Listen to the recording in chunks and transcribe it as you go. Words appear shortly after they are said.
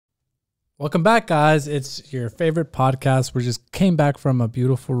Welcome back, guys. It's your favorite podcast. We just came back from a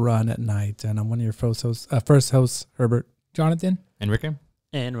beautiful run at night, and I'm one of your first hosts, Herbert, Jonathan, Enrique,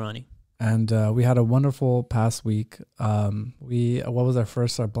 and Ronnie. And we had a wonderful past week. What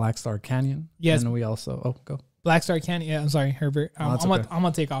was our Black Star Canyon? Yes. And we also, go. Black Star Canyon. Yeah, I'm sorry, Herbert. I'm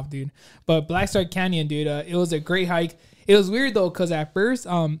gonna take off, dude. But Black Star Canyon, dude, it was a great hike. It was weird though, because at first,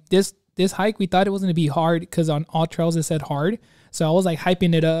 this hike, we thought it was gonna be hard because on all trails it said hard. So I was like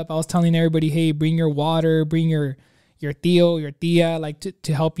hyping it up. I was telling everybody, hey, bring your water, bring your tío, your tía, like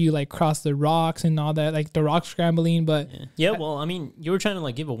to help you like cross the rocks and all that, like the rock scrambling. But yeah, well, I mean, you were trying to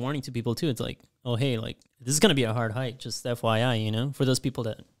like give a warning to people too. It's like, oh, hey, like this is gonna be a hard hike, just FYI, you know, for those people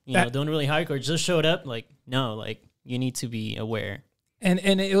that know don't really hike or just showed up. Like, no, like you need to be aware. And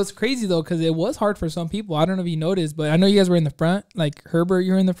it was crazy though, because it was hard for some people. I don't know if you noticed, but I know you guys were in the front. Like Herbert,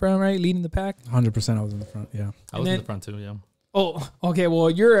 you're in the front, right, leading the pack. 100%, I was in the front. Yeah, I was in the front too. Yeah. Oh, okay. Well,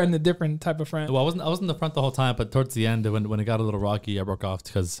 you're in a different type of front. Well, I wasn't in the front the whole time, but towards the end, when it got a little rocky, I broke off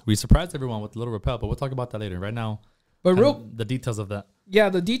because we surprised everyone with a little rappel. But we'll talk about that later. Right now, but the details of that. Yeah,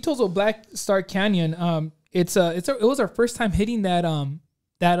 the details of Black Star Canyon. It was our first time hitting that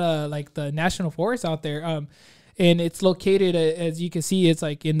like the national forest out there. And it's located, as you can see, it's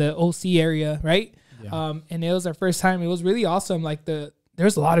like in the OC area, right? Yeah. And it was our first time. It was really awesome. Like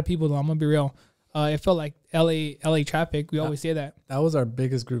there's a lot of people though. I'm gonna be real. It felt like LA traffic. We always say that. That was our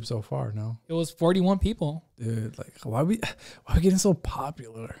biggest group so far. No, it was 41 people. Dude, like why are we getting so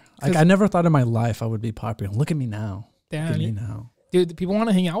popular? Like I never thought in my life I would be popular. Look at me now. Damn, look at me now. Dude, people want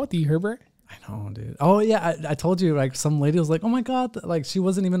to hang out with you, Herbert. I know, dude. Oh yeah, I told you, like some lady was like, oh my god, like she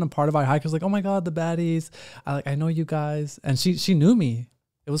wasn't even a part of our hike. She was like, oh my god, the baddies. I know you guys, and she knew me.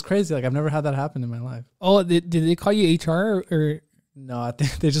 It was crazy. Like I've never had that happen in my life. Oh, did they call you HR or? No, I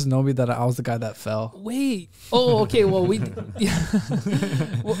think they just know me that I was the guy that fell. Wait. Oh, okay. Well, yeah.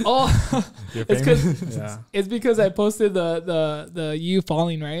 Well, it's because I posted the you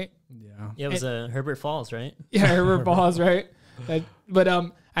falling, right? Yeah. Yeah, it was Herbert Falls, right? Yeah, Herbert Falls, right? But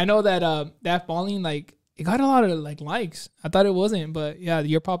I know that that falling, like it got a lot of like likes. I thought it wasn't, but yeah,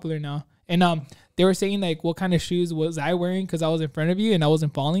 you're popular now. And they were saying like what kind of shoes was I wearing because I was in front of you and I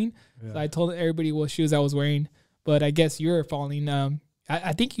wasn't falling. Yeah. So I told everybody what shoes I was wearing. But I guess you're falling.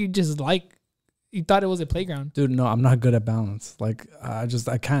 I think you just you thought it was a playground. Dude, no, I'm not good at balance. Like I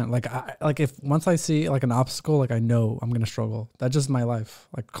can't. Like if once I see like an obstacle, like I know I'm gonna struggle. That's just my life.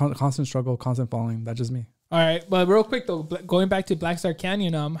 Like constant struggle, constant falling. That's just me. All right, but real quick though, going back to Black Star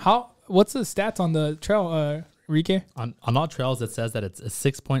Canyon, what's the stats on the trail, Enrique? On all trails, it says that it's a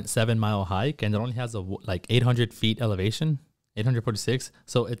 6.7 mile hike and it only has like 800 feet elevation. 846.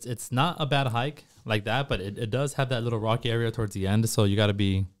 So it's not a bad hike like that, but it does have that little rocky area towards the end. So you got to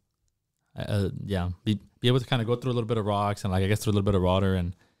be able to kind of go through a little bit of rocks and like I guess through a little bit of water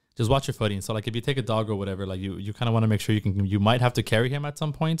and just watch your footing. So like if you take a dog or whatever, like you kind of want to make sure you might have to carry him at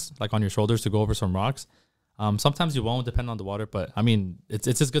some points, like on your shoulders to go over some rocks. Sometimes you won't, depend on the water, but I mean it's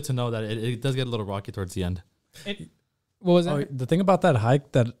just good to know that it does get a little rocky towards the end. What was that? The thing about that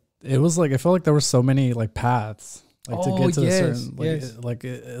hike that it was like I felt like there were so many like paths. Like to get to a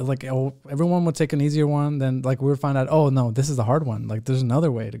certain, everyone would take an easier one. Then like we would find out, oh no, this is the hard one. Like there's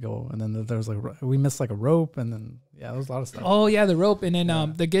another way to go. And then there's like, we missed like a rope and then, yeah, there was a lot of stuff. Oh yeah, the rope. And then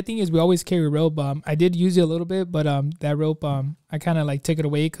the good thing is we always carry a rope. I did use it a little bit, but that rope, I kind of like took it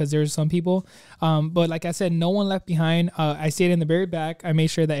away because there's some people. But like I said, no one left behind. I stayed in the very back. I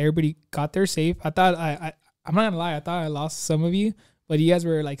made sure that everybody got there safe. I thought, I'm not gonna lie, I thought I lost some of you, but you guys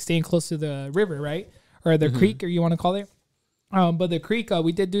were like staying close to the river, right? Or the creek, or you want to call it. But the creek,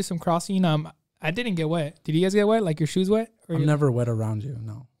 we did do some crossing. I didn't get wet. Did you guys get wet? Like your shoes wet? Or I'm never wet around you,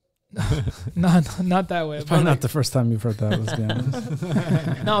 no. No, not that wet. It's probably not the first time you've heard that, let's be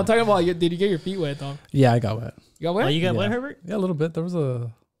honest. No, I'm talking about, did you get your feet wet, though? Yeah, I got wet. You got wet? Oh, you got wet, Herbert? Yeah, a little bit. There was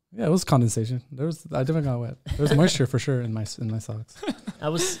it was condensation. I definitely got wet. There was moisture for sure in my socks. I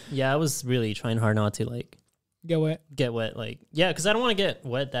was really trying hard not to like get wet. Like, yeah, because I don't want to get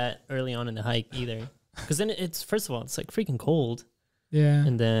wet that early on in the hike either. Because then it's, first of all, it's like freaking cold. Yeah.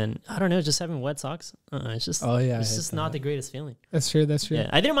 And then, I don't know, just having wet socks. It's just, it's just not the greatest feeling. That's true. Yeah.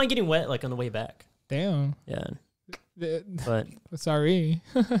 I didn't mind getting wet like on the way back. Damn. Yeah. But sorry.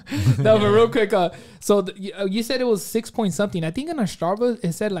 No, but real quick. So you said it was 6 point something. I think on our Strava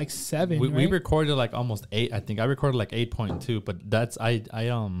it said like 7. We recorded like almost 8. I think I recorded like 8.2. But that's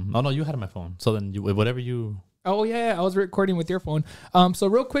no, you had it on my phone. So then whatever you. Oh yeah, I was recording with your phone. So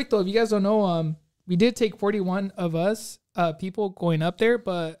real quick though, if you guys don't know, we did take 41 of us people going up there,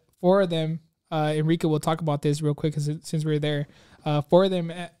 but 4 of them, Enrique will talk about this real quick since we're there. 4 of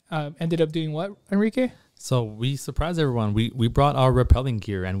them ended up doing what, Enrique? So we surprised everyone. We brought our rappelling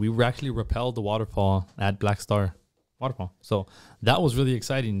gear, and we actually rappelled the waterfall at Black Star Waterfall. So that was really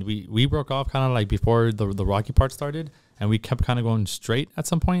exciting. We broke off kind of like before the rocky part started, and we kept kind of going straight at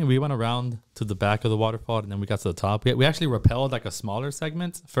some point. We went around to the back of the waterfall, and then we got to the top. We actually rappelled like a smaller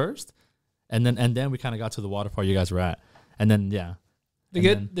segment first, and then we kind of got to the waterfall you guys were at. And then, yeah.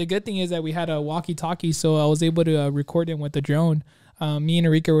 The good thing is that we had a walkie-talkie, so I was able to record it with the drone. Me and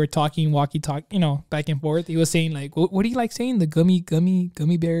Enrique were talking walkie-talkie, back and forth. He was saying like, "What do you like saying? The gummy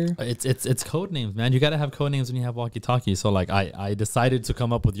bear." It's code names, man. You gotta have code names when you have walkie-talkie. So like, I decided to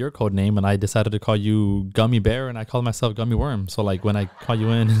come up with your code name, and I decided to call you Gummy Bear, and I called myself Gummy Worm. So like, when I call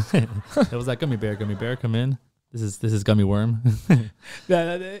you in, it was like Gummy Bear, come in. This is Gummy Worm.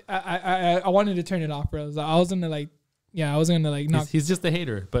 I wanted to turn it off, bro. I was gonna like. Yeah, I was gonna like knock. He's just a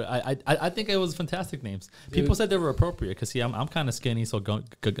hater, but I think it was fantastic names. People said they were appropriate because I'm kind of skinny, so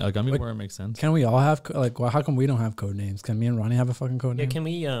Gummy Worm makes sense. Can we all have how come we don't have code names? Can me and Ronnie have a fucking code name? Yeah, can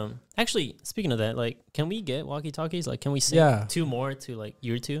we actually speaking of that, like, can we get walkie talkies? Like, can we sync 2 more to like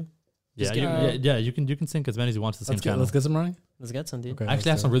year 2? Yeah, you can sync as many as you want to the same channel. Let's get some, Ronnie. Let's get some, dude. Okay, I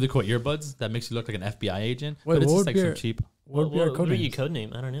actually have some really cool earbuds that makes you look like an FBI agent, Wait, but it's just like some cheap. What would be your code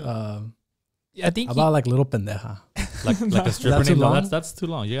name? I don't know. I think about like little pendeja. like a stripper name. No, that's too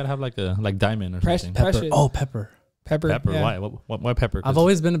long. You gotta have like Diamond or something. Pepper. Oh, Pepper. Pepper. Yeah. Why Pepper? I've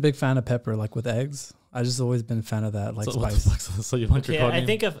always been a big fan of Pepper, like with eggs. I just always been a fan of that, like spice. So you want your code name?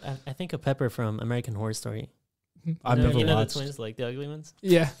 I think of Pepper from American Horror Story. I've never watched. The twins, like the ugly ones.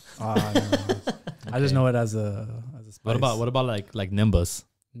 Yeah. I just know it as a spice. What about like Nimbus?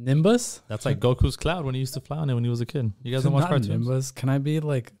 Nimbus? That's like Goku's cloud when he used to fly on it when he was a kid. You guys don't watch cartoons? Nimbus. Can I be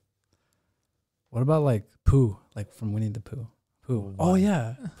like? What about like Pooh, like from Winnie the Pooh? Pooh. Oh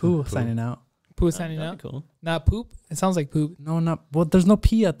yeah, Pooh signing out. Pooh signing out. Cool. Not poop. It sounds like poop. No, not. Well, there's no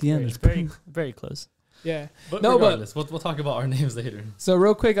P at the end. It's very very close. Yeah. But regardless, we'll talk about our names later. So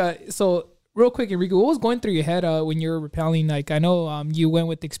real quick, Enrique, what was going through your head when you were rappelling? Like, I know you went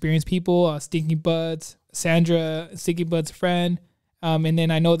with experienced people, Stinky Buds, Sandra, Stinky Buds' friend, and then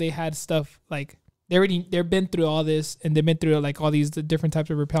I know they had stuff like they've been through all this, and they've been through like all these different types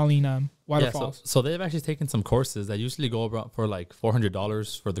of rappelling waterfalls. Yeah, so they've actually taken some courses that usually go about for like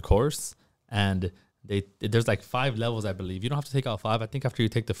 $400 for the course, and there's like 5 levels, I believe. You don't have to take all 5. I think after you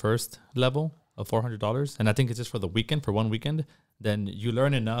take the first level of $400, and I think it's just for the weekend, for 1 weekend, then you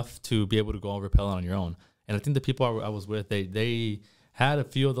learn enough to be able to go rappelling on your own. And I think the people I was with, they had a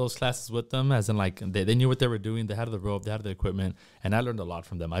few of those classes with them, as in like they knew what they were doing. They had the rope, they had the equipment, and I learned a lot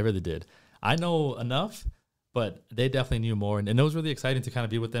from them. I really did. I know enough, but they definitely knew more. And it was really exciting to kind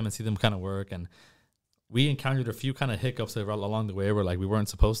of be with them and see them kind of work. And we encountered a few kind of hiccups along the way where like we weren't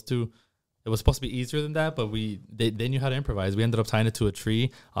supposed to. It was supposed to be easier than that, but they knew how to improvise. We ended up tying it to a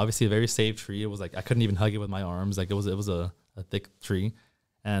tree, obviously a very safe tree. It was like I couldn't even hug it with my arms. Like it was a thick tree.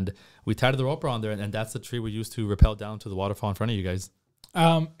 And we tied the rope around there, and that's the tree we used to rappel down to the waterfall in front of you guys.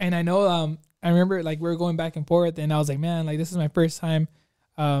 And I know I remember like we were going back and forth, and I was like, man, like this is my first time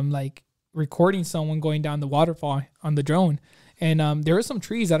like recording someone going down the waterfall on the drone. And there were some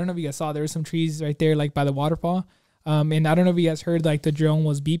trees. I don't know if you guys saw, there were some trees right there like by the waterfall. And I don't know if you guys heard like the drone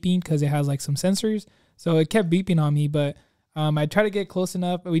was beeping because it has like some sensors. So it kept beeping on me, but I tried to get close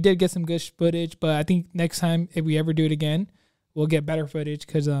enough. We did get some good footage, but I think next time if we ever do it again, we'll get better footage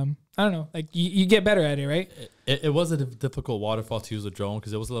because I don't know, like you get better at it, right? It was a difficult waterfall to use a drone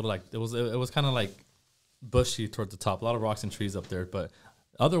because it was a little like it was kind of like bushy towards the top, a lot of rocks and trees up there, but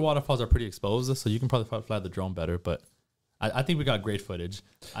other waterfalls are pretty exposed, so you can probably fly the drone better. But I think we got great footage.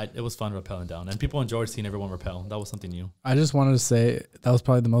 It was fun rappelling down, and people enjoyed seeing everyone rappel. That was something new. I just wanted to say that was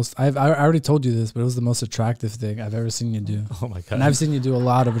probably the most. I already told you this, but it was the most attractive thing I've ever seen you do. Oh my god! And I've seen you do a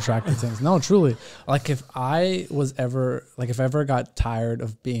lot of attractive things. No, truly. Like if I ever got tired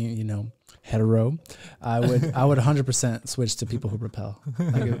of being, hetero, I would 100% switch to people who rappel,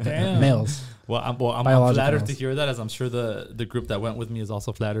 like males. Well, I'm flattered to hear that, as I'm sure the group that went with me is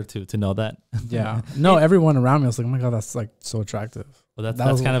also flattered to know that. Yeah. No, everyone around me was like, oh my god, that's like so attractive. Well,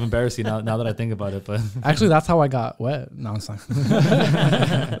 that's kind of embarrassing now that I think about it. But actually, that's how I got wet. No, it's fine.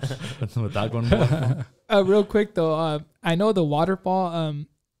 Without going real quick though, I know the waterfall.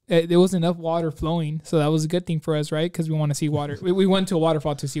 There was enough water flowing, so that was a good thing for us, right? Because we want to see water. we went to a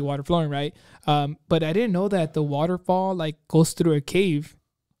waterfall to see water flowing, right? But I didn't know that the waterfall like goes through a cave.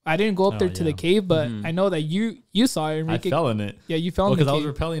 I didn't go up there to the cave, but I know that you saw it. Enrique. I fell in it. Yeah, you fell in the cave. Because I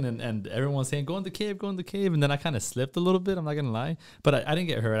was rappelling and everyone was saying, go in the cave. And then I kind of slipped a little bit. I'm not going to lie. But I didn't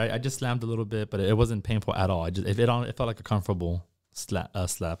get hurt. I just slammed a little bit, but it wasn't painful at all. It felt like a comfortable slap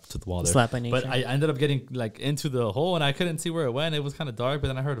to the wall there. Slap by nature. But I ended up getting like into the hole and I couldn't see where it went. It was kind of dark, but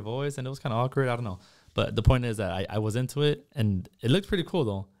then I heard a voice and it was kind of awkward. I don't know. But the point is that I was into it, and it looked pretty cool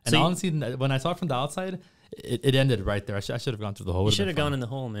though. And so honestly, when I saw it from the outside, it ended right there. I should have gone through the hole. You should have gone in the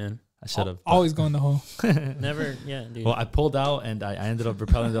hole, man. I should have. Always go in the hole. Never, yeah, dude. Well, I pulled out, and I ended up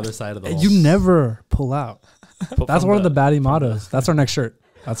repelling the other side of the hole. You never pull out. That's one of the baddie mottos. That's our next shirt.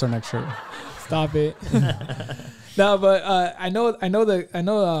 Stop it. No, but I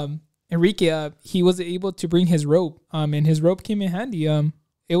know Enrique, he was able to bring his rope, and his rope came in handy.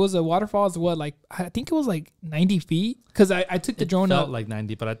 It was a waterfall as what, like, I think it was like 90 feet, because I took the drone felt up. like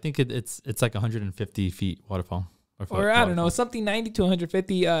 90, but I think it's like 150 feet waterfall. Or I don't know, something 90 to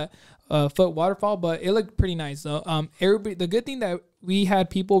 150 foot waterfall, but it looked pretty nice though. Everybody, the good thing that we had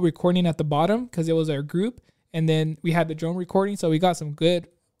people recording at the bottom because it was our group, and then we had the drone recording, so we got some good,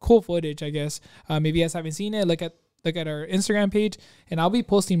 cool footage, I guess. Maybe you guys haven't seen it, look at our Instagram page, and I'll be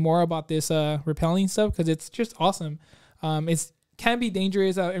posting more about this rappelling stuff because it's just awesome. It's can be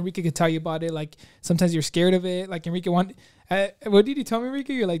dangerous. Enrique could tell you about it. Like sometimes you're scared of it. Like Enrique what did you tell me,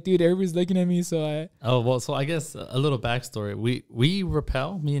 Enrique? You're like, dude, everybody's looking at me. So so I guess a little backstory. We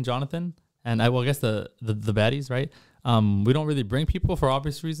rappel, me and Jonathan, and I guess the baddies, right? We don't really bring people for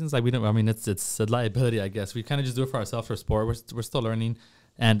obvious reasons. Like we don't. I mean, it's a liability, I guess. We kind of just do it for ourselves for sport. We're still learning,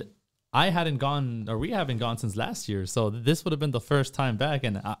 and we haven't gone since last year. So this would have been the first time back.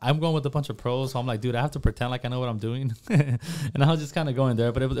 And I'm going with a bunch of pros. So I'm like, dude, I have to pretend like I know what I'm doing. And I was just kind of going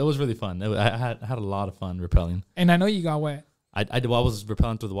there. But it was really fun. I had a lot of fun rappelling. And I know you got wet. I was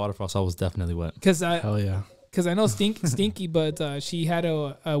rappelling through the waterfall, so I was definitely wet. Hell yeah. Because I know Stinky, but she had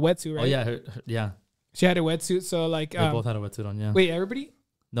a wetsuit, right? Oh, yeah. Yeah. She had a wetsuit. So like... They both had a wetsuit on, yeah. Wait, everybody?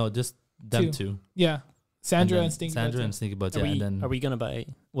 No, just them two. Yeah. Sandra and Stinky. Sandra and Stinky Butts, yeah. Are we going to buy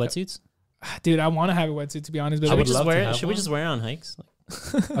wetsuits? Dude, I want to have a wetsuit, to be honest. But should we just wear it on hikes?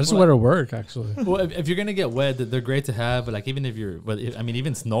 I just wear to work, actually. Well, if you're gonna get wet, they're great to have. But like, even if you're,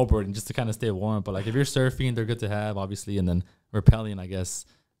 even snowboarding, just to kind of stay warm. But like, if you're surfing, they're good to have, obviously. And then rappelling, I guess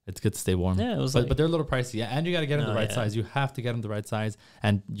it's good to stay warm. Yeah, but they're a little pricey. Yeah, and you got to get them the right size. You have to get them the right size,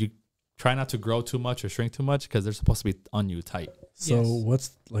 and you try not to grow too much or shrink too much because they're supposed to be on you tight. So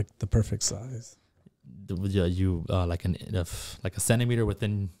what's like the perfect size? Like a centimeter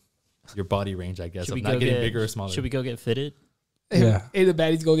within your body range, I guess. Of not getting bigger or smaller. Should we go get fitted? Yeah. Hey, the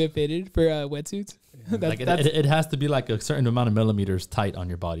baddies go get fitted for wetsuits. Yeah. It has to be like a certain amount of millimeters tight on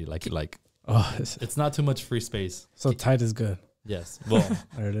your body. Like it's not too much free space. So tight is good. Yes. Well,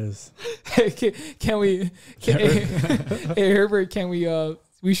 there it is. Can we? Hey Herbert, can we?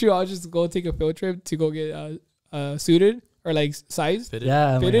 We should all just go take a field trip to go get suited or like size. fitted.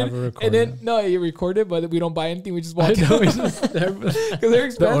 Yeah, fitted. And then you record it, but we don't buy anything. We just walk out. Because they're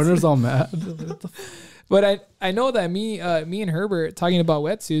expensive. The owner's all mad. But I know that me and Herbert talking about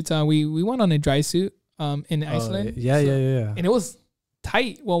wetsuits. We went on a dry suit in Iceland. Yeah. And it was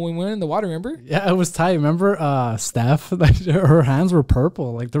tight when we went in the water. Remember? Yeah, it was tight. Remember, Steph? Like her hands were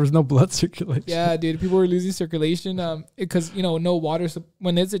purple. Like there was no blood circulation. Yeah, dude. People were losing circulation. Because no water.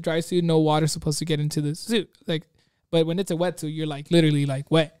 When it's a dry suit, no water's supposed to get into the suit. Like, but when it's a wetsuit, you're like literally like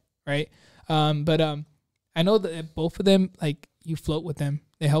wet, right? But I know that both of them, like you float with them.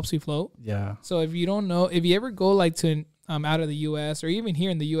 It helps you float. Yeah. So if you don't know, if you ever go like to out of the U.S. or even here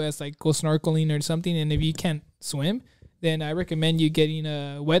in the U.S., like go snorkeling or something, and if you can't swim, then I recommend you getting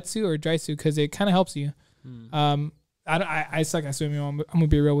a wetsuit or a dry suit because it kind of helps you. I suck at swimming. I'm gonna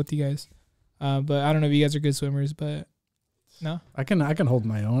be real with you guys, but I don't know if you guys are good swimmers, but no, I can hold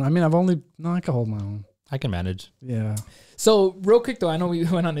my own. I mean, I can hold my own. I can manage. Yeah. So real quick though, I know we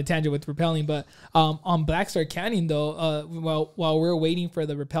went on a tangent with rappelling, but on Black Star Canyon though, while we're waiting for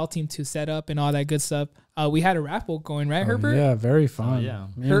the rappel team to set up and all that good stuff, we had a raffle going, right, Herbert? Yeah, very fun. Yeah.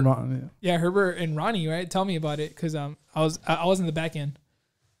 Herbert and Ronnie, right? Tell me about it, because I was in the back end.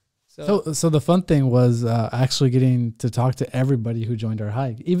 So the fun thing was actually getting to talk to everybody who joined our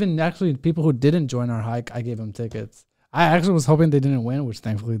hike. Even actually people who didn't join our hike, I gave them tickets. I actually was hoping they didn't win, which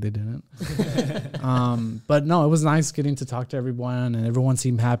thankfully they didn't. But no, it was nice getting to talk to everyone, and everyone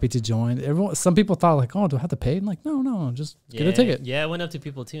seemed happy to join. Some people thought like, oh, do I have to pay? I'm like, no, just get a ticket. Yeah, I went up to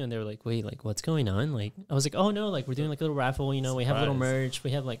people too, and they were like, wait, like what's going on? Like I was like, oh no, like we're doing like a little raffle, we have a little merch,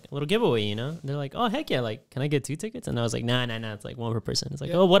 we have like a little giveaway, And they're like, oh heck yeah, like can I get 2 tickets? And I was like, nah, it's like 1 per person. It's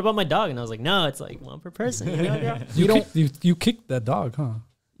like, oh, what about my dog? And I was like, no, it's like 1 per person. You kicked that dog, huh?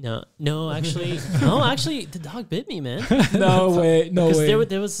 No, actually, the dog bit me, man. No way. Because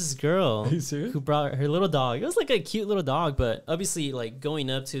there was this girl who brought her little dog. It was like a cute little dog, but obviously, like going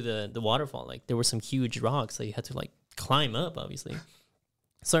up to the waterfall, like there were some huge rocks that you had to like climb up, obviously.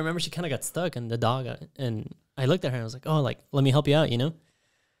 So I remember she kind of got stuck, and the dog, and I looked at her and I was like, oh, like let me help you out,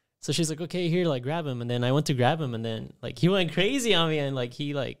 So she's like, okay, here, like grab him, and then I went to grab him, and then like he went crazy on me, and like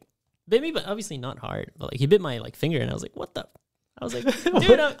he like bit me, but obviously not hard. But like he bit my like finger, and I was like, "What the?" I was like,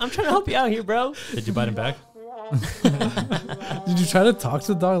 "Dude, I'm trying to help you out here, bro." Did you bite him back? Did you try to talk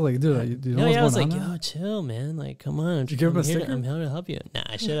to the dog? Like, dude, you know what's I was going like, on? "Yo, chill, man. Like, come on." Did you give him a sticker? I'm here to help you. Nah,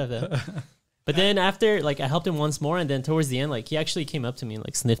 I should have though. But then after, like, I helped him once more, and then towards the end, like, he actually came up to me and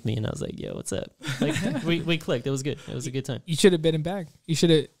like sniffed me, and I was like, "Yo, what's up?" Like, we clicked. It was good. It was a good time. You should have bit him back. You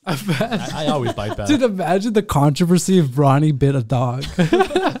should have. I always bite back. Dude, imagine the controversy if Bronny bit a dog.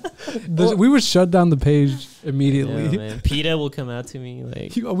 We would shut down the page immediately. Yeah, man. PETA will come out to me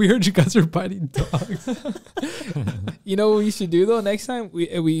like, We heard you guys are biting dogs. You know what we should do though? Next time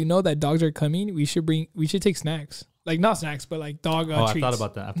we know that dogs are coming, we should take snacks. Like not snacks, but like dog treats. I thought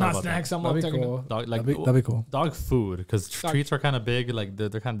about that. Not snacks. I'm not That'd be talking cool. about. Dog, like That'd be cool. Dog food, because treats are kind of big. Like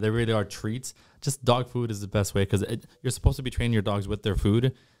they really are treats. Just dog food is the best way, because you're supposed to be training your dogs with their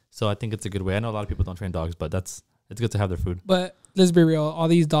food. So I think it's a good way. I know a lot of people don't train dogs, but it's good to have their food. But let's be real. All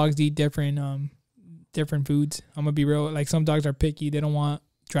these dogs eat different foods. I'm gonna be real. Like some dogs are picky. They don't want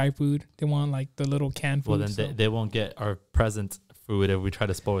dry food. They want like the little canned food. Well, then they won't get our present food if we try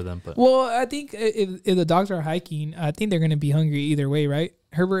to spoil them. But well, I think if the dogs are hiking, I think they're gonna be hungry either way, right?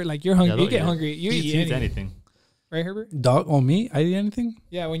 Herbert, like you're hungry. You get hungry. You eat anything. Right, Herbert? Dog? Oh, me? I eat anything?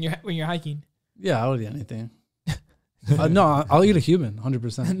 Yeah, when you're hiking. Yeah, I'll eat anything. No, I'll eat a human,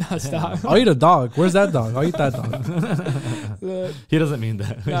 100%. No, stop. I'll eat a dog. Where's that dog? I'll eat that dog. He doesn't mean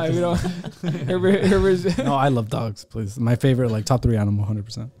that. No, we don't. Herbert's. No, I love dogs, please. My favorite, like top 3 animal,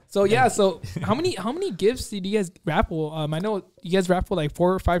 100%. So yeah, so how many gifts did you guys raffle? I know you guys raffled like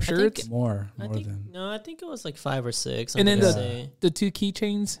 4 or 5 shirts. I think it was like 5 or 6. And then the 2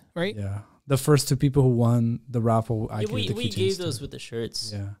 keychains, right? Yeah. The first 2 people who won the raffle, we gave those with the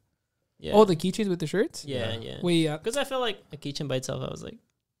shirts. Yeah. Yeah. Oh, the keychains with the shirts? Yeah. Wait, because I felt like a keychain by itself, I was like,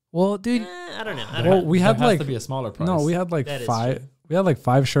 well, dude, I don't know. Well, we had like to be a smaller price. No, we had like 5. We had like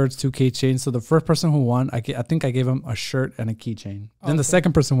 5 shirts, 2 keychains. So the first person who won, I think I gave him a shirt and a keychain. Then the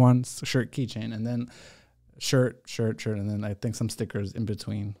second person won shirt, keychain, and then shirt, and then I think some stickers in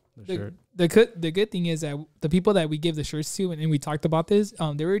between the shirt. The good thing is that the people that we give the shirts to, and we talked about this,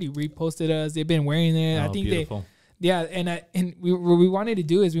 they already reposted us. They've been wearing it. I think beautiful. Yeah, and what we wanted to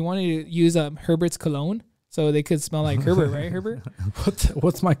do is we wanted to use Herbert's cologne so they could smell like Herbert, right, Herbert?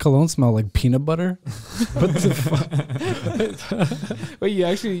 What's my cologne smell like? Peanut butter? What the fuck? Wait, you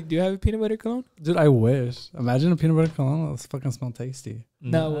actually do have a peanut butter cologne? Dude, I wish. Imagine a peanut butter cologne. It'll fucking smell tasty.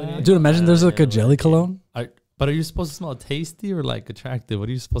 No, dude, imagine there's like a jelly cologne. But are you supposed to smell tasty or like attractive? What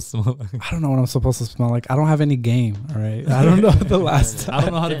are you supposed to smell like? I don't know what I'm supposed to smell like. I don't have any game, all right? I don't know the last time. I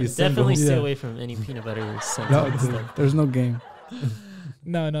don't know how to be single. Definitely stay away from any peanut butter. No, dude, there's no game.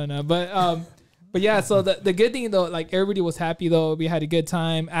 No. But yeah, so the good thing though, like everybody was happy though. We had a good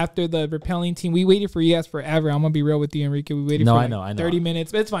time after the rappelling team. We waited for you guys forever. I'm gonna be real with you, Enrique. We waited for I know. 30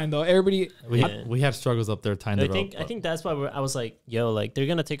 minutes, but it's fine though. Everybody, we had struggles up there tying the rope. I think that's why I was like, yo, like they're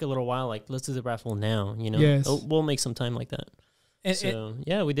gonna take a little while. Like let's do the raffle now. You know, yes. We'll make some time like that.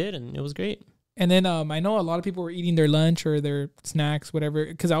 Yeah, we did, and it was great. And then I know a lot of people were eating their lunch or their snacks, whatever.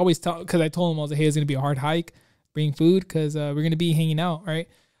 Because I told them I was like, hey, it's gonna be a hard hike. Bring food because we're gonna be hanging out, right?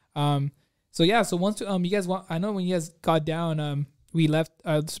 So yeah, so once you guys I know when you guys got down, we left.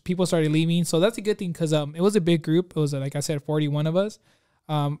 People started leaving, so that's a good thing because it was a big group. It was like I said, 41 of us,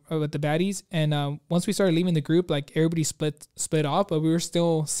 with the baddies. And once we started leaving the group, like everybody split off, but we were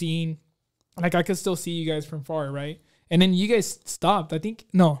still seeing, like I could still see you guys from far, right? And then you guys stopped.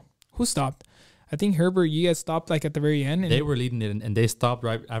 Who stopped? I think Herbert, you guys stopped like at the very end. And they were leading it, and they stopped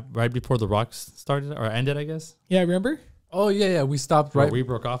right before the rocks started or ended, I guess. Yeah, remember? Oh yeah, we stopped right. We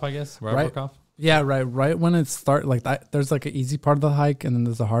broke off, I guess. Right. I broke off. Yeah, right when it started, like that, there's like an easy part of the hike, and then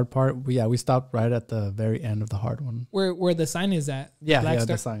there's a hard part. We stopped right at the very end of the hard one. Where the sign is at.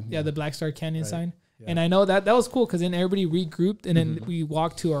 The sign. Yeah, the Black Star Canyon sign. Yeah. And I know that was cool because then everybody regrouped and then we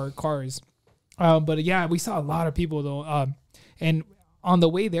walked to our cars. But yeah, we saw a lot of people though. And on the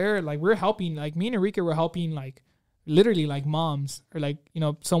way there, like we're helping, like me and Enrique were helping, like literally like moms or like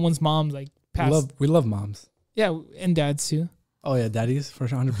someone's moms like passed. We love moms. Yeah, and dads too. Oh yeah, daddies for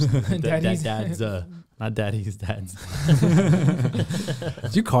sure, 100%. Dads, not daddies, dads.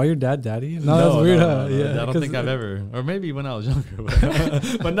 Did you call your dad daddy? No, that's weird. No, yeah, I don't think I've ever, or maybe when I was younger,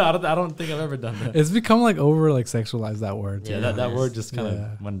 but no, I don't think I've ever done that. It's become like over like sexualized, that word. Yeah, that word just kind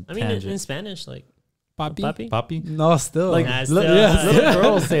of went. I mean, in Spanish, like papi. No, still like little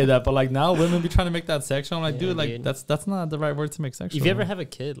girls say that, but like now women be trying to make that sexual. I'm like, dude, dude. that's not the right word to make sexual. If you ever have a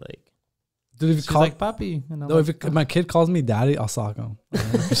kid, like. Dude, if She's like, "Papi," you know. No, if my kid calls me daddy, I'll sock him.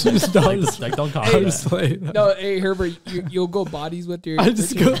 Like, don't call me. No, hey Herbert, you'll go bodies with your. I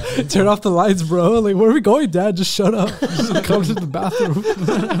just go turn off the lights, bro. Like, where are we going, Dad? Just shut up. Just come to the bathroom.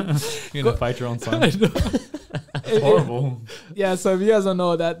 You're gonna fight your own son. It's horrible. Yeah, so if you guys don't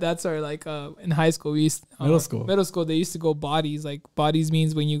know, that's our like in high school we used middle school they used to go bodies. Like bodies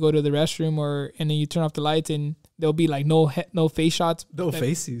means when you go to the restroom and then you turn off the lights and there'll be like no face shots, no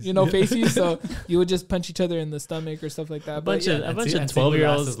faces. You know, faces. So you would just punch each other in the stomach or stuff like that. A bunch of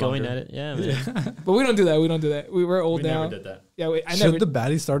 12-year-olds going at it. Yeah, man. But we don't do that. We don't do that. We're old now. Never did that. Yeah, should the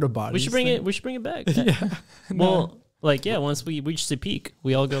baddie start a body? We should bring it back. Yeah. Well. Like, yeah, once we reach the peak,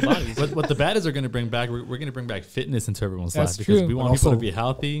 we all go bodies. What the baddies are going to bring back, we're going to bring back fitness into everyone's That's life because true. we want people to be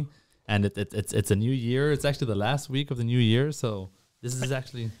healthy. And it's a new year. It's actually the last week of the new year. So this is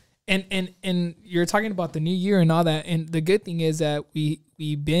actually... And you're talking about the new year and all that. And the good thing is that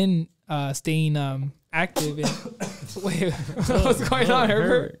we've been staying active. And wait, what's going on,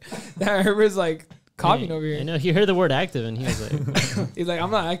 Herbert? That Herbert's like coughing over here. I know, he heard the word active and he was like... He's like,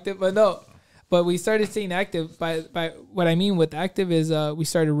 I'm not active, but no. But we started staying active. By what I mean with active is we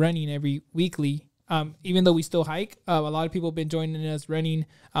started running every weekly. Even though we still hike, a lot of people have been joining us running.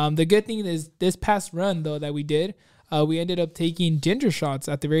 The good thing is this past run though that we did, we ended up taking ginger shots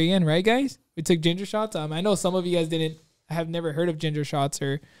at the very end, right, guys? We took ginger shots. I know some of you guys have never heard of ginger shots,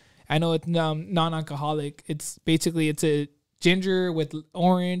 or I know it's non-alcoholic. It's basically it's a ginger with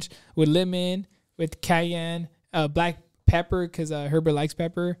orange, with lemon, with cayenne, black pepper because Herbert likes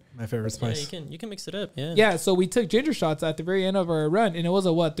pepper. My favorite spice. Yeah, you can mix it up. Yeah. Yeah. So we took ginger shots at the very end of our run, and it was a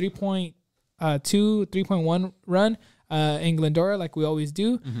 3.1 run in Glendora, like we always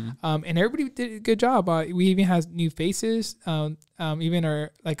do. Mm-hmm. And everybody did a good job. We even had new faces. Even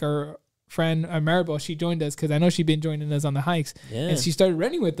our friend Maribel, she joined us because I know she'd been joining us on the hikes. Yeah. And she started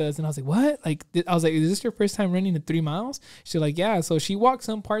running with us, and I was like, "What?" I was like, "Is this your first time running the 3 miles?" She's like, "Yeah." So she walked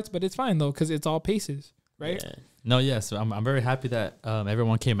some parts, but it's fine though because it's all paces. Right? Yeah. No, yes. So I'm very happy that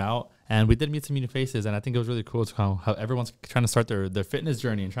everyone came out and we did meet some new faces. And I think it was really cool to how everyone's trying to start their fitness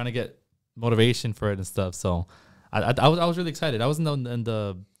journey and trying to get motivation for it and stuff. So I was really excited. I was in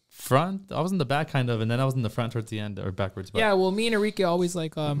the front. I was in the back kind of, and then I was in the front towards the end or backwards. But yeah, well, me and Enrique always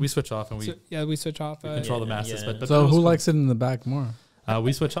like... we switch off and we switch off. We control the masses. Yeah. But so who likes it in the back more?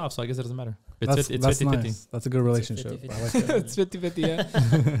 We switch off, so I guess it doesn't matter. It's that's 50-50. Nice. That's a good relationship. I like that. It's 50-50, yeah.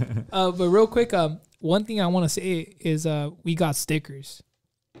 But real quick, one thing I want to say is we got stickers.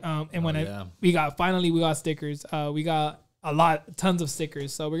 And we got stickers. We got tons of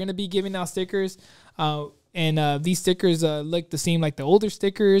stickers. So we're going to be giving out stickers. And these stickers look the same like the older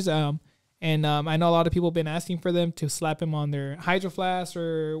stickers. And I know a lot of people have been asking for them to slap them on their hydro flask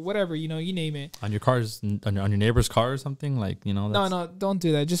or whatever, you name it. On your cars, on your neighbor's car or something, like, No, don't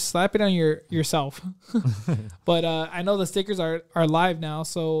do that. Just slap it on yourself. But I know the stickers are live now.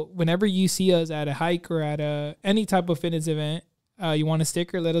 So whenever you see us at a hike or at any type of fitness event, you want a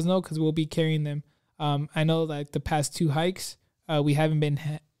sticker, let us know because we'll be carrying them. I know like the past 2 hikes, we haven't been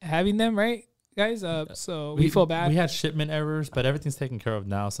having them, right? Guys, so we feel bad. We had shipment errors, but everything's taken care of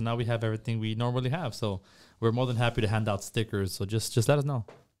now. So now we have everything we normally have. So we're more than happy to hand out stickers. So just let us know.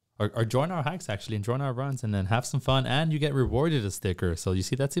 Or join our hikes, actually, and join our runs, and then have some fun. And you get rewarded a sticker. So you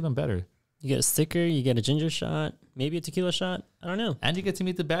see, that's even better. You get a sticker, you get a ginger shot, maybe a tequila shot. I don't know. And you get to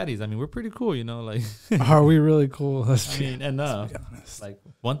meet the baddies. I mean, we're pretty cool, like. Are we really cool? Let's be honest. Like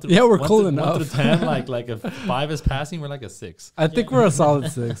 1 through we're cool enough. 1 through 10, like if 5 is passing, we're like a 6. I think we're a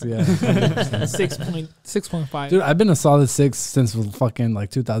solid 6. Yeah, 6.5. Dude, I've been a solid 6 since fucking like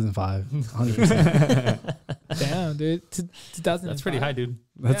 2005. 100%. Damn, dude. 2005. That's pretty high, dude.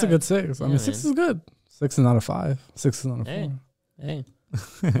 That's a good 6. I mean, 6 is good. 6 is not a 5. 6 is not a 4. Hey.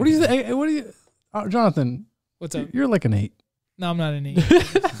 What do you think? What do you, Jonathan? What's up? You're like an 8. No, I'm not an 8.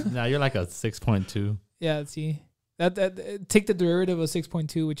 No, you're like a 6.2. Yeah, see. That take the derivative of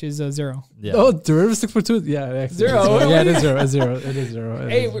 6.2, which is 0. Yeah. Oh, derivative 6.2. Yeah, 0. Yeah, it is 0. It's 0. It is 0.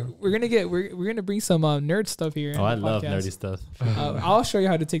 Hey, we're gonna bring some nerd stuff here. Oh, I love nerdy stuff. I'll show you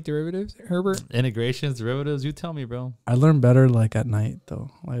how to take derivatives, Herbert. Integrations, derivatives. You tell me, bro. I learn better like at night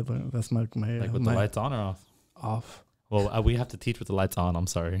though. That's my like with the lights on or off. Off. Well, we have to teach with the lights on. I'm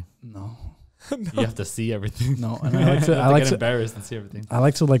sorry. No. You have to see everything. No, and I like to. I like get to embarrassed and see everything. I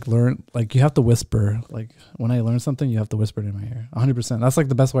like to learn. Like you have to whisper. Like when I learn something, you have to whisper it in my ear. 100%. That's like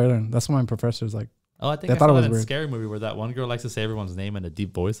the best way to learn. That's why my professors like. Oh, I think I thought it was that scary movie where that one girl likes to say everyone's name in a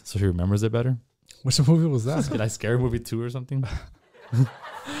deep voice, so she remembers it better. Which movie was that? Did I Scary Movie 2 or something? That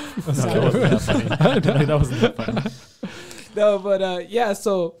wasn't that funny. No, but yeah.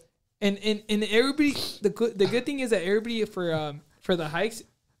 So and everybody, the good thing is that everybody for the hikes,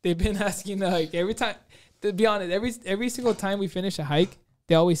 they've been asking like every time. To be honest, every single time we finish a hike,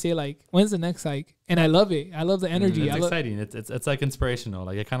 they always say like, "When's the next hike?" And I love it. I love the energy. It's exciting. It's like inspirational.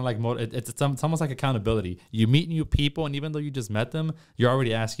 Like it kind of like it's almost like accountability. You meet new people, and even though you just met them, you're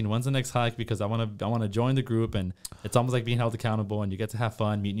already asking, "When's the next hike?" Because I want to join the group, and it's almost like being held accountable, and you get to have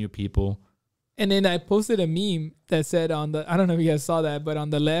fun, meet new people. And then I posted a meme that said I don't know if you guys saw that, but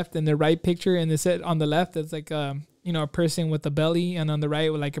on the left and the right picture, and it said on the left it's like a person with a belly, and on the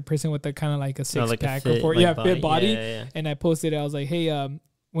right like a person with a kind of like a six pack fit body. Yeah. And I posted it. I was like, hey,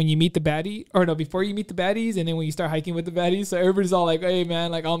 when you meet the baddie, or no, before you meet the baddies, and then when you start hiking with the baddies, so everybody's all like, hey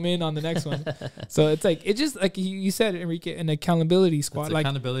man, like I'm in on the next one. So it's like, it just like you said, Enrique, an accountability squad, it's like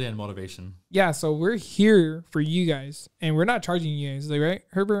accountability and motivation. Yeah, so we're here for you guys, and we're not charging you guys, like, right,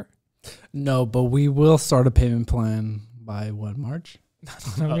 Herbert? No, but we will start a payment plan by what, March?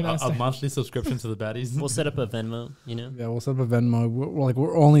 A monthly subscription to the baddies. We'll set up a Venmo, Yeah, we'll set up a Venmo.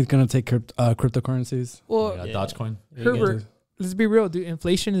 We're only gonna take cryptocurrencies. Well, Dogecoin. Herbert, let's be real, dude.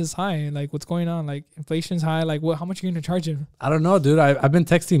 Inflation is high. Like, what's going on? Like, inflation's high. Like, how much are you gonna charge him? I don't know, dude. I've been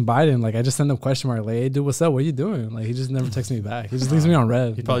texting Biden. Like, I just send him a question mark. Like, hey, dude, what's up? What are you doing? Like, he just never texts me back. He just leaves me on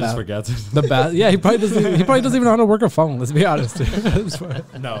red. He probably just forgets. Yeah, he probably doesn't. He probably doesn't even know how to work a phone. Let's be honest.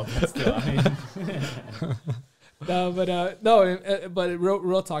 No, still, I mean. But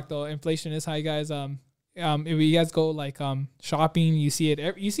real talk though, inflation is high, guys. If you guys go like shopping, you see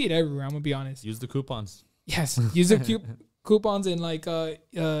it. You see it everywhere. I'm gonna be honest. Use the coupons. Yes, use the coupons, and like I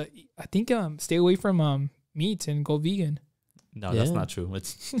think stay away from meat and go vegan. No, that's not true.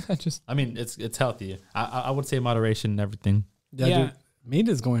 It's I mean, it's healthy. I would say moderation and everything. Yeah. Dude, meat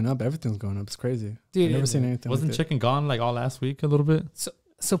is going up. Everything's going up. It's crazy. Dude, I've never seen anything. Wasn't chicken gone like all last week a little bit? So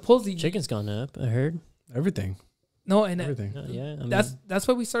supposedly chicken's gone up. I heard everything. No, and everything. Yeah, I mean, that's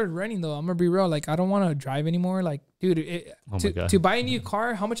why we started running though. I'm gonna be real. Like, I don't want to drive anymore. Like, dude, to buy a new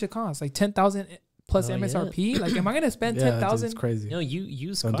car, how much it costs? Like 10,000 plus MSRP. Like, am I gonna spend 10,000? It's crazy. No,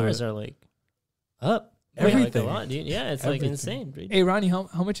 used cars are like up. Everything. Like a lot, dude. Yeah, it's like insane, dude. Hey, Ronnie, how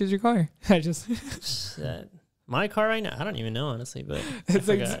much is your car? I just my car right now, I don't even know honestly, but it's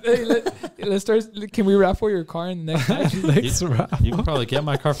like, hey, let's start. Can we raffle your car in the next match? You can probably get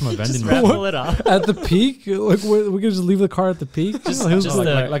my car from a vending machine. Raffle it off at the peak. Like we can just leave the car at the peak. Just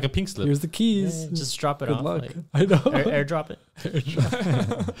like a pink slip. Here's the keys. Yeah, just drop it Good off. luck. Like, I know. Airdrop it.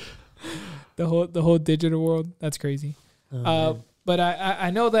 The whole digital world. That's crazy. But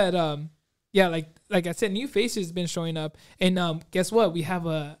I know that like I said, new faces been showing up, and guess what?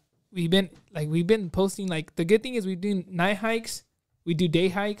 We've been posting. Like, the good thing is we do night hikes, we do day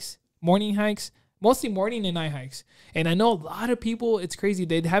hikes, morning hikes, mostly morning and night hikes. And I know a lot of people, it's crazy,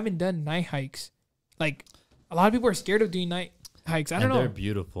 they haven't done night hikes. Like, a lot of people are scared of doing night hikes. I don't know. They're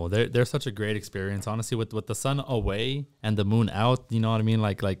beautiful. They're such a great experience, honestly, with the sun away and the moon out. You know what I mean?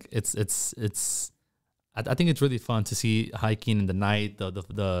 Like it's. I think it's really fun to see hiking in the night,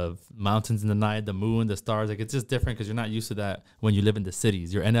 the mountains in the night, the moon, the stars. Like, it's just different because you're not used to that when you live in the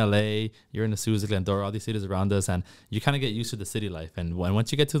cities. You're in LA, you're in Azusa, Glendora, all these cities around us, and you kind of get used to the city life. And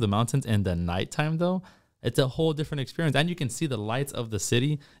once you get to the mountains in the nighttime, though, it's a whole different experience. And you can see the lights of the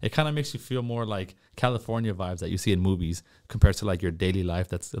city. It kind of makes you feel more like California vibes that you see in movies compared to like your daily life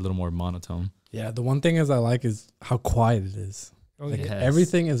that's a little more monotone. Yeah, the one thing I like is how quiet it is. Like,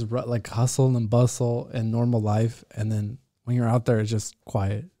 everything is like hustle and bustle and normal life, and then when you're out there, it's just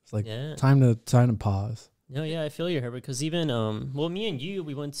quiet. It's like time to pause. No, yeah, I feel you, Herbert. Because even me and you,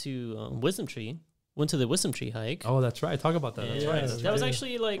 we went to went to the Wisdom Tree hike. Oh, that's right. Talk about that. That's right. That was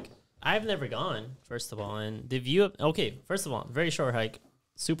actually like, I've never gone, first of all, and the view. First of all, very short hike,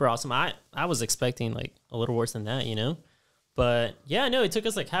 super awesome. I was expecting like a little worse than that, but yeah, no, it took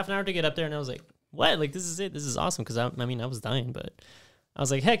us like half an hour to get up there, and I was like, what? Like, this is it. This is awesome. Because I was dying, but I was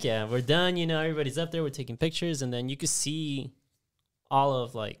like, heck yeah, we're done. Everybody's up there. We're taking pictures, and then you could see all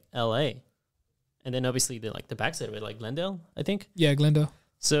of like LA, and then obviously the backside of it, like Glendale, I think. Yeah, Glendale.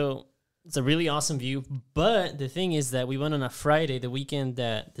 So it's a really awesome view. But the thing is that we went on a Friday, the weekend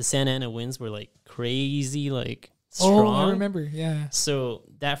that the Santa Ana winds were like crazy, like strong. Oh, I remember. Yeah. So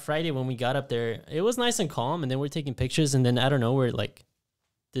that Friday when we got up there, it was nice and calm, and then we're taking pictures, and then I don't know, we're like,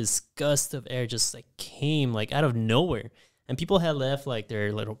 this gust of air just like came like out of nowhere, and people had left like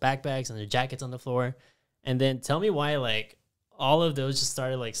their little backpacks and their jackets on the floor. And then tell me why like all of those just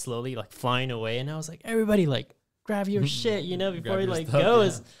started like slowly like flying away, and I was like, everybody like grab your shit, before it like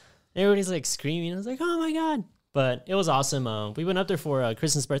goes. Yeah. Everybody's like screaming. I was like, oh my god! But it was awesome. We went up there for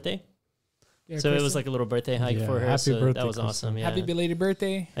Kristen's birthday. Yeah, so Kristen. It was like a little birthday hike for her. Happy birthday, that was Kristen. Awesome. Yeah. Happy belated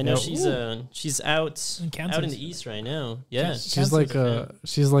birthday. I know she's out in the east right now. Yeah, she's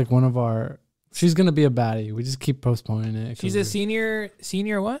like one of our She's gonna be a baddie. We just keep postponing it. She's a senior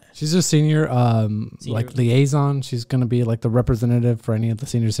what? She's a senior like liaison. She's gonna be like the representative for any of the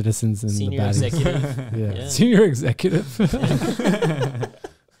senior citizens and the baddies. Executive. Yeah, senior executive.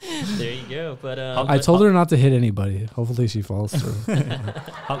 There you go. But I told her not to hit anybody. Hopefully she falls through.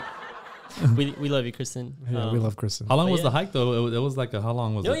 we love you, Kristen. Yeah, we love Kristen. How long was the hike though? It was like how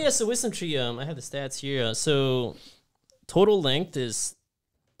long was it? Oh yeah, so Wisdom Tree. I have the stats here. So total length is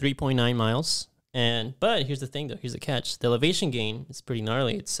 3.9 miles. But here's the thing though. Here's the catch. The elevation gain is pretty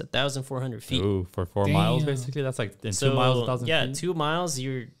gnarly. It's 1,400 feet. Ooh, for 4 miles basically. That's like in 2 miles, 1,000 feet. Yeah, 2 miles.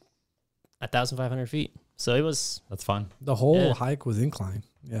 You're 1,500 feet. So that's fun. The whole hike was incline.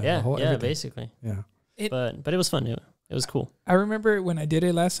 Yeah, basically. Yeah. But it was fun. It was cool. I remember when I did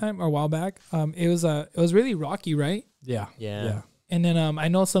it last time or a while back. It was really rocky, right? Yeah. And then I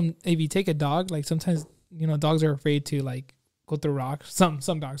know if you take a dog, like sometimes dogs are afraid to like go through rocks. Some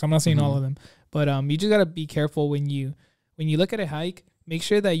dogs. I'm not saying all of them, but you just gotta be careful when you look at a hike. Make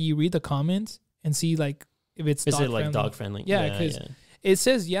sure that you read the comments and see like if it's dog friendly. Yeah, because it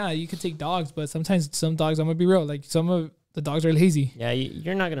says you can take dogs, but sometimes some dogs, I'm gonna be real, like some of the dogs are lazy. Yeah,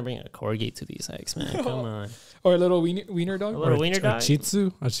 you're not gonna bring a corgi to these hikes, man. Come on. Or a little wiener dog. A little wiener dog. A Shih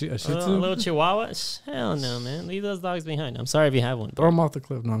Tzu. A Shih Tzu. A little Chihuahua. Hell no, man. Leave those dogs behind. I'm sorry if you have one. Throw them off the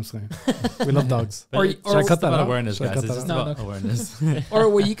cliff. No, I'm saying. We love dogs. Should I cut that out? Awareness, guys. It's just about awareness. Or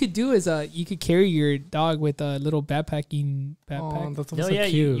what you could do is you could carry your dog with a little backpack. Oh, that's so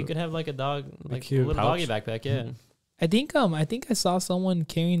cute. You could have like a dog, like a little doggy backpack. Yeah. I think I saw someone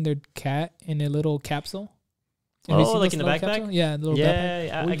carrying their cat in a little capsule. Like in the backpack? Capsule? Yeah, the little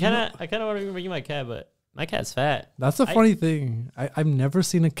backpack. I kind of want to bring you my cat, but my cat's fat. That's a funny thing. I've never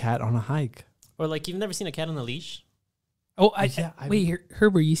seen a cat on a hike. Or like you've never seen a cat on a leash? Oh, wait,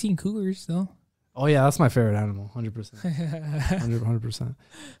 Herbert, you seen cougars though? Oh yeah, that's my favorite animal, 100%, 100%.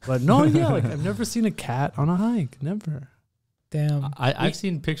 But no, like I've never seen a cat on a hike. Never. Damn. I've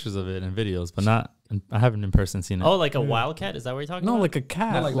seen pictures of it in videos, but not. I haven't in person seen it. Oh, like a wildcat? Is that what you're talking about? No, like a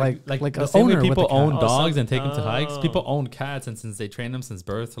cat. No, like the same way owner people own cat. dogs and take them to hikes. People own cats, and since they train them since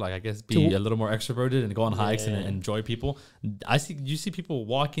birth to like I guess be a little more extroverted and go on hikes and enjoy people. You see people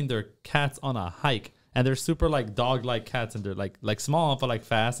walking their cats on a hike, and they're super like dog-like cats, and they're like small but like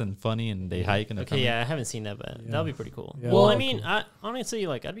fast and funny, and they hike and they're okay. Yeah, I haven't seen that, but that'll be pretty cool. Yeah, well, I mean, cool. Honestly,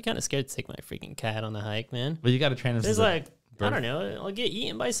 like I'd be kind of scared to take my freaking cat on the hike, man. But you got to train them. There's like. I don't know. I'll get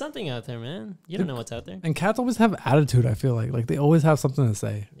eaten by something out there, man. You don't know what's out there. And cats always have attitude, I feel like. Like, they always have something to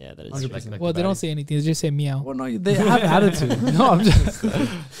say. Yeah, that is true. Well, they don't say anything. They just say meow. Well, no, they have attitude. No, I'm just...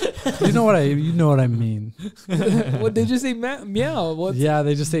 you know what I mean. Well, they just say meow. Yeah,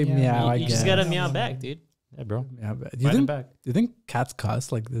 they just say meow, I guess. You just got to meow back, dude. Yeah, bro. Yeah, do you think cats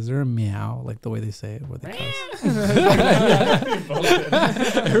cuss? Like, is there a meow, like the way they say it, where they cuss?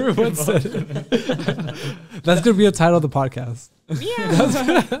 Everyone said it. That's gonna be a title of the podcast.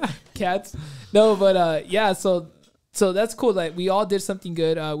 Yeah, cats. No, but yeah. So that's cool. Like we all did something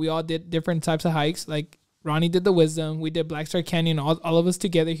good. We all did different types of hikes. Like Ronnie did the Wisdom. We did Black Star Canyon. All of us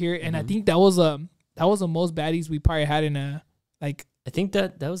together here, and I think that was the most baddies we probably had in a like. I think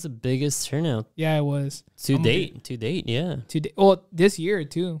that was the biggest turnout. Yeah, it was. To date, yeah. Well, this year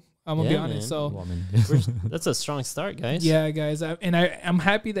too. I'm gonna be honest. Man. So that's a strong start, guys. Yeah, guys. I'm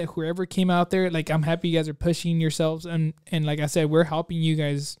happy that whoever came out there, like I'm happy you guys are pushing yourselves and like I said, we're helping you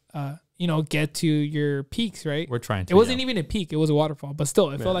guys get to your peaks, right? We're trying to. It wasn't even a peak, it was a waterfall. But still,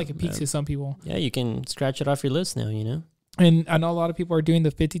 it felt like a peak to some people. Yeah, you can scratch it off your list now, And I know a lot of people are doing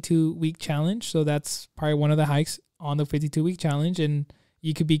the 52-week challenge, so that's probably one of the hikes on the 52-week challenge, and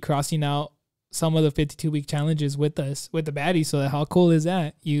you could be crossing out some of the 52-week challenges with us, with the baddies. So how cool is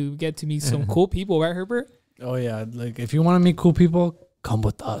that? You get to meet some cool people, right, Herbert? Oh yeah, like if you want to meet cool people, come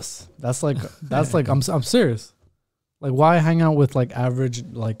with us. That's like I'm serious. Like, why hang out with like average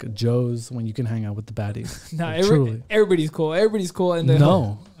like Joes when you can hang out with the baddies? Nah, like, everybody's cool. Everybody's cool. And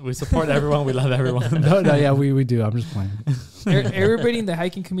we support everyone. We love everyone. no, yeah, we do. I'm just playing. Everybody in the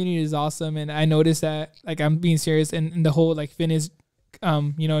hiking community is awesome, and I noticed that. Like, I'm being serious, and in the whole like fitness,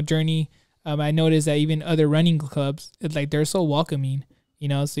 journey. I noticed that even other running clubs, they're so welcoming.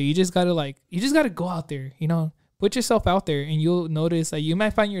 So you just gotta go out there. Put yourself out there, and you'll notice that you might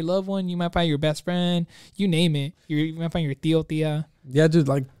find your loved one, you might find your best friend, you name it. You might find your tia. Yeah, dude.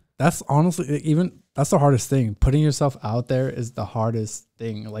 Like, that's honestly that's the hardest thing. Putting yourself out there is the hardest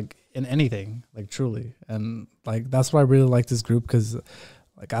thing. Like in anything, like truly, and like that's why I really like this group because.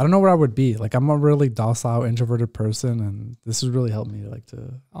 like, I don't know where I would be. Like, I'm a really docile, introverted person, and this has really helped me like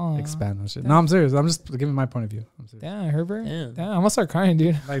to expand on shit. No, I'm serious. I'm just giving my point of view. I'm serious. Damn, Herbert. Damn. Damn, I'm gonna start crying,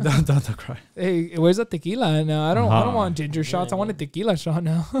 dude. Like, don't cry. Hey, where's the tequila? No, I don't want ginger shots. I want a tequila shot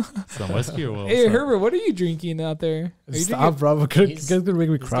now. Some whiskey or what? Hey, Herbert, what are you drinking out there? Stop, bro. You guys gonna make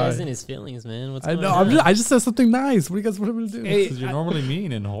me cry. This guy's in his feelings, man. What's I going know. on? I just said something nice. What do you guys want me to do? Hey, Because you're normally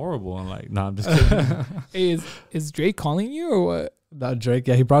mean and horrible and like, nah, I'm just kidding. Hey, is Drake calling you or what? Not Drake.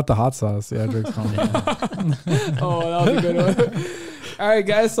 Yeah, he brought the hot sauce. Yeah, Drake's calling me. Oh, that was a good one. All right,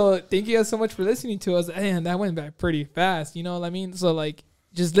 guys. So thank you guys so much for listening to us. And that went back pretty fast. You know what I mean? So like,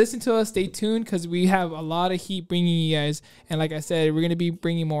 just listen to us. Stay tuned because we have a lot of heat bringing you guys. And like I said, we're going to be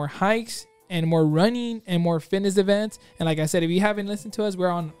bringing more hikes and more running and more fitness events. And like I said, if you haven't listened to us, we're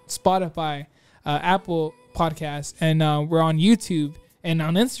on Spotify, Apple Podcasts, and we're on YouTube and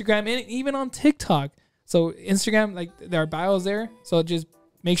on Instagram and even on TikTok. So Instagram, like our bio's there. So just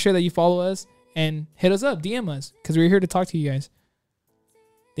make sure that you follow us and hit us up, DM us, because we're here to talk to you guys.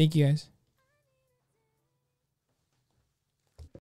 Thank you guys.